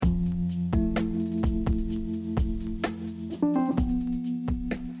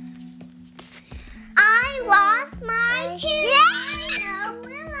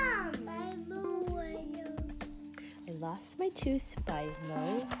Tooth by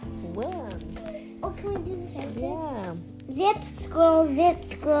Mo Willems. Oh, can we do this? Yeah. Zip, squirrel, zip,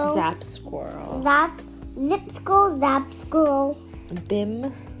 squirrel. Zap squirrel. Zip, squirrel, zap, squirrel.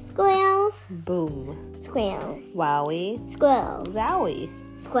 Bim, Squirrel, boom. squirrel. Wowie, Squirrel, zowie.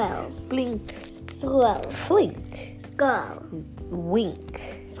 squirrel. Blink, Squirrel, flink. squirrel. Wink,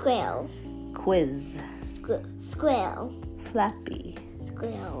 Squirrel, quiz. squirrel. Flappy.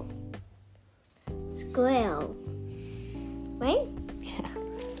 Squirrel. Squirrel. Right? Yeah.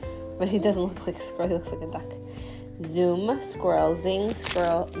 But he doesn't look like a squirrel, he looks like a duck. Zoom, squirrel, zing,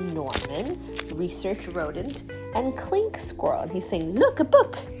 squirrel, Norman, research rodent, and clink squirrel. And he's saying, look, a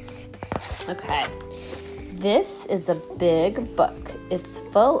book. Okay. This is a big book. It's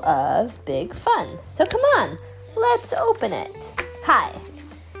full of big fun. So come on, let's open it. Hi,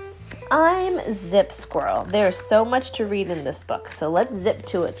 I'm Zip Squirrel. There's so much to read in this book. So let's zip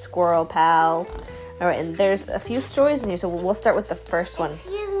to it, squirrel pals. All right, and there's a few stories in here. So we'll start with the first one.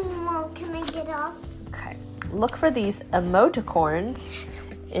 Excuse me, Mom. Can I get off? Okay. Look for these emoticons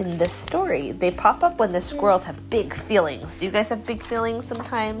in this story. They pop up when the squirrels have big feelings. Do you guys have big feelings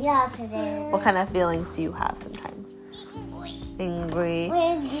sometimes? Yeah, today. What kind of feelings do you have sometimes? Angry.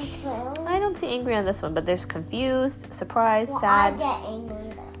 Where is this from? I don't see angry on this one, but there's confused, surprised, Well, sad. I get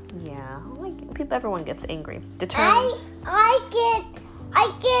angry though. Yeah, everyone gets angry. Determined. I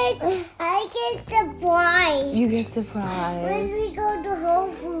get surprised. You get When surprised. we go to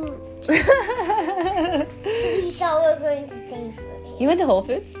Whole Foods, we thought we were going to save food. You went to Whole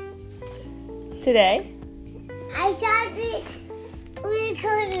Foods today? I thought we were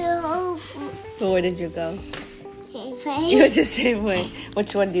going to Whole Foods. Where did you go? Safeway. You went the same way.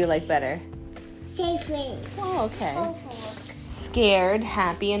 Which one do you like better? Safeway. Oh, okay. Whole Foods. Scared,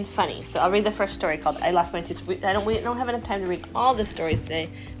 happy, and funny. So I'll read the first story called I Lost My Tooth. We don't have enough time to read all the stories today,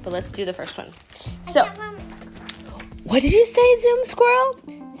 but let's do the first one. So, what did you say, Zoom Squirrel?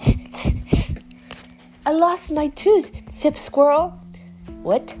 I lost my tooth, Zip Squirrel.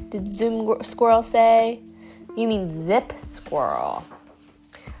 What did Zoom Squirrel say? You mean Zip Squirrel.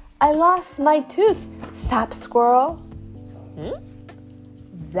 I lost my tooth, Zap Squirrel.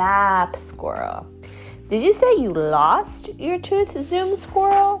 Zap Squirrel. Did you say you lost your tooth, Zoom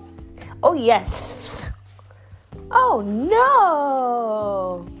Squirrel? Oh, yes. Oh,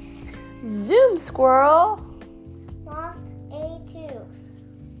 no. Zoom Squirrel. Lost a tooth.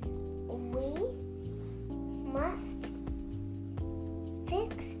 We must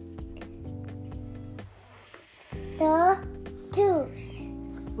fix the tooth.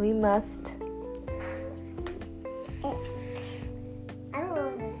 We must. I don't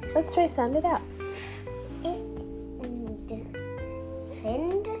know this. Let's try sound it out.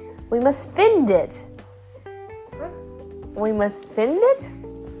 Find? We must find it. Huh? We must find it?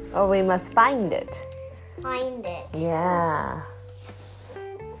 Or we must find it? Find it. Yeah.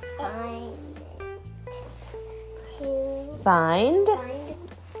 Find it. To Find. find.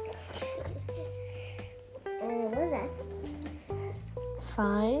 What is that?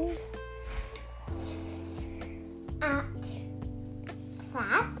 Find. At.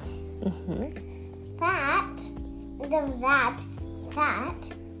 Fat. Mm-hmm. Fat. That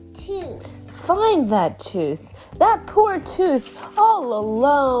tooth. Find that tooth. That poor tooth, all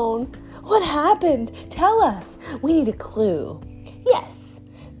alone. What happened? Tell us. We need a clue. Yes.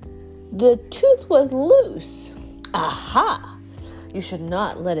 The tooth was loose. Aha! You should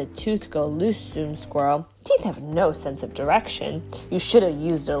not let a tooth go loose, Zoom Squirrel. Teeth have no sense of direction. You should have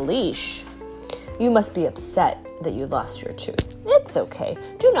used a leash. You must be upset that you lost your tooth. It's okay.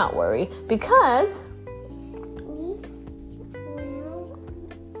 Do not worry, because We will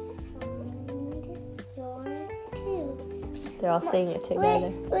find your tooth. they're all saying it together.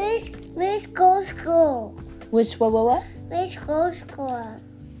 Which go school? Which what? Which go school?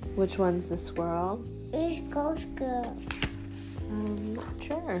 Which one's the squirrel? Which go school? I'm not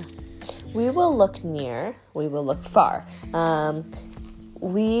sure. We will look near. We will look far.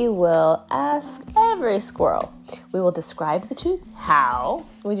 We will ask every squirrel. We will describe the tooth. How?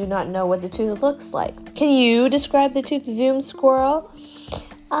 We do not know what the tooth looks like. Can you describe the tooth, Zoom Squirrel?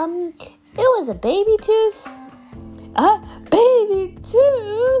 It was a baby tooth. A baby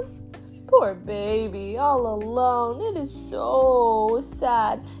tooth? Poor baby, all alone. It is so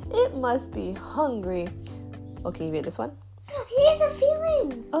sad. It must be hungry. Oh, can you read this one? Here's a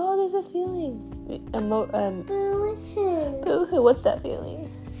feeling. Oh, there's a feeling. Boo-hoo. Boo-hoo, what's that feeling?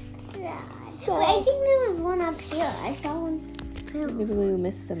 Sad. Wait, I think there was one up here. I saw one. Maybe we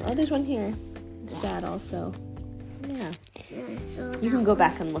missed some. Oh, there's one here. It's sad also. Yeah. You can go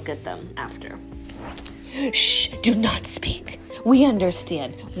back and look at them after. Shh, do not speak. We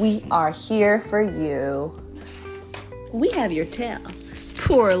understand. We are here for you. we have your tail.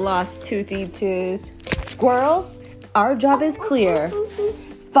 Poor lost Toothy Tooth. Squirrels, our job is clear.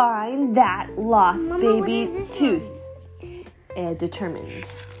 Find that lost Mama, baby what is this tooth.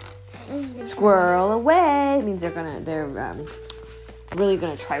 Determined. Squirrel away. It means they're really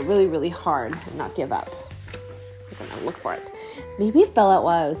gonna try really hard and not give up. They're gonna look for it. Maybe it fell out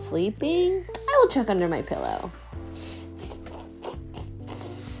while I was sleeping. I will check under my pillow.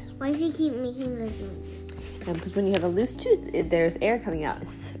 Why does he keep making those noises? Because when you have a loose tooth, there's air coming out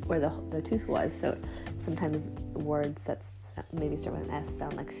where the tooth was. So sometimes words that maybe start with an S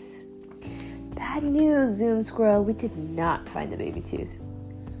sound like. Bad news, Zoom Squirrel. We did not find the baby tooth.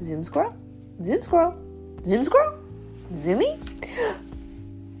 Zoom Squirrel? Zoom Squirrel? Zoom Squirrel? Zoomy?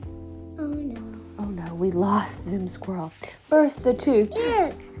 Oh no. Oh no, we lost Zoom Squirrel. Burst the tooth.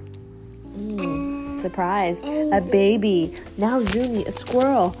 Look. Surprise. A baby. Now Zoomy, a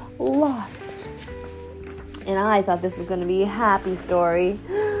squirrel, lost. And I thought this was going to be a happy story.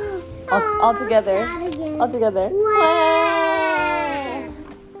 All together. All together. Wow.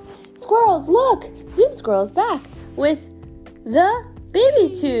 Squirrels, look! Zoom Squirrel's back with the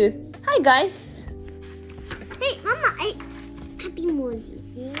baby tooth. Hi, guys. Hey, Mama, happy Mosey.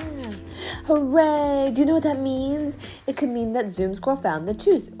 Yeah. Hooray! Do you know what that means? It could mean that Zoom Squirrel found the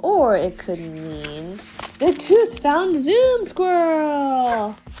tooth. Or it could mean the tooth found Zoom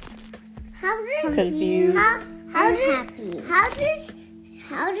Squirrel. How does Confused. How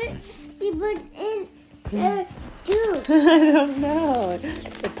did he put in the tooth? I don't know.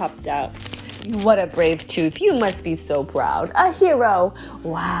 It popped out. What a brave tooth. You must be so proud. A hero.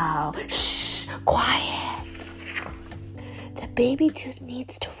 Wow. Shh. Quiet. The baby tooth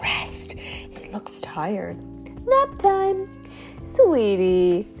needs to rest. It looks tired. Nap time.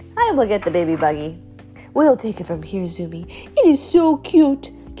 Sweetie, I will get the baby buggy. We'll take it from here, Zoomy. It is so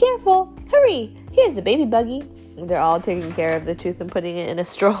cute. Careful. Hurry. Here's the baby buggy. They're all taking care of the tooth and putting it in a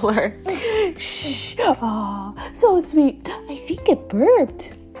stroller. Shh. Oh, so sweet. I think it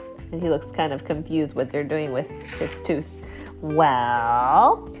burped. And he looks kind of confused what they're doing with his tooth.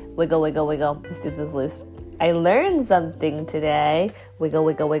 Well, wiggle, wiggle, wiggle. His tooth is loose. I learned something today. Wiggle,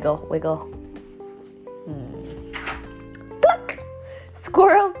 wiggle, wiggle, wiggle. Pluck!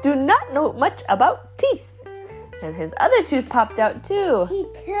 Squirrels do not know much about teeth. And his other tooth popped out too. He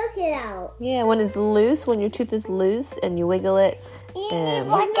took it out. Yeah, when it's loose, when your tooth is loose and you wiggle it, it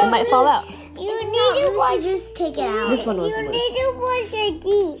might fall out. You just take it out. This one was You loose. need to brush your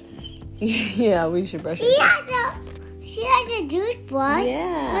teeth. Yeah, we should brush it. She has a toothbrush.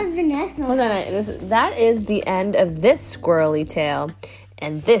 Yeah. What's the next one? Hold on, that is the end of this squirrely tail.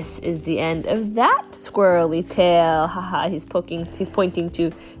 And this is the end of that squirrely tail. Haha, he's pointing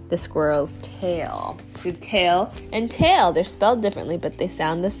to the squirrel's tail. The tail and tail, they're spelled differently, but they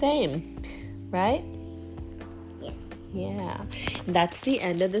sound the same. Right? Yeah. Yeah. And that's the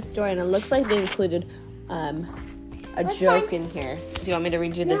end of the story. And it looks like they included a joke in here. Do you want me to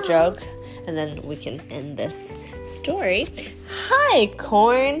read you the joke? And then we can end this story. Hi,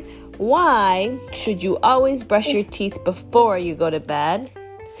 Corn. Why should you always brush your teeth before you go to bed?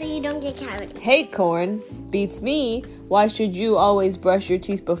 So you don't get cavities. Hey, Corn. Beats me. Why should you always brush your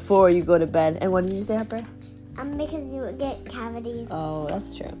teeth before you go to bed? And what did you say, Harper? Because you would get cavities. Oh,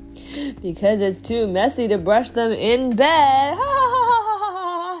 that's true. Because it's too messy to brush them in bed.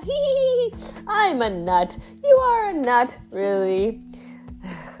 I'm a nut. You are a nut, really.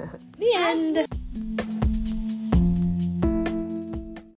 The end.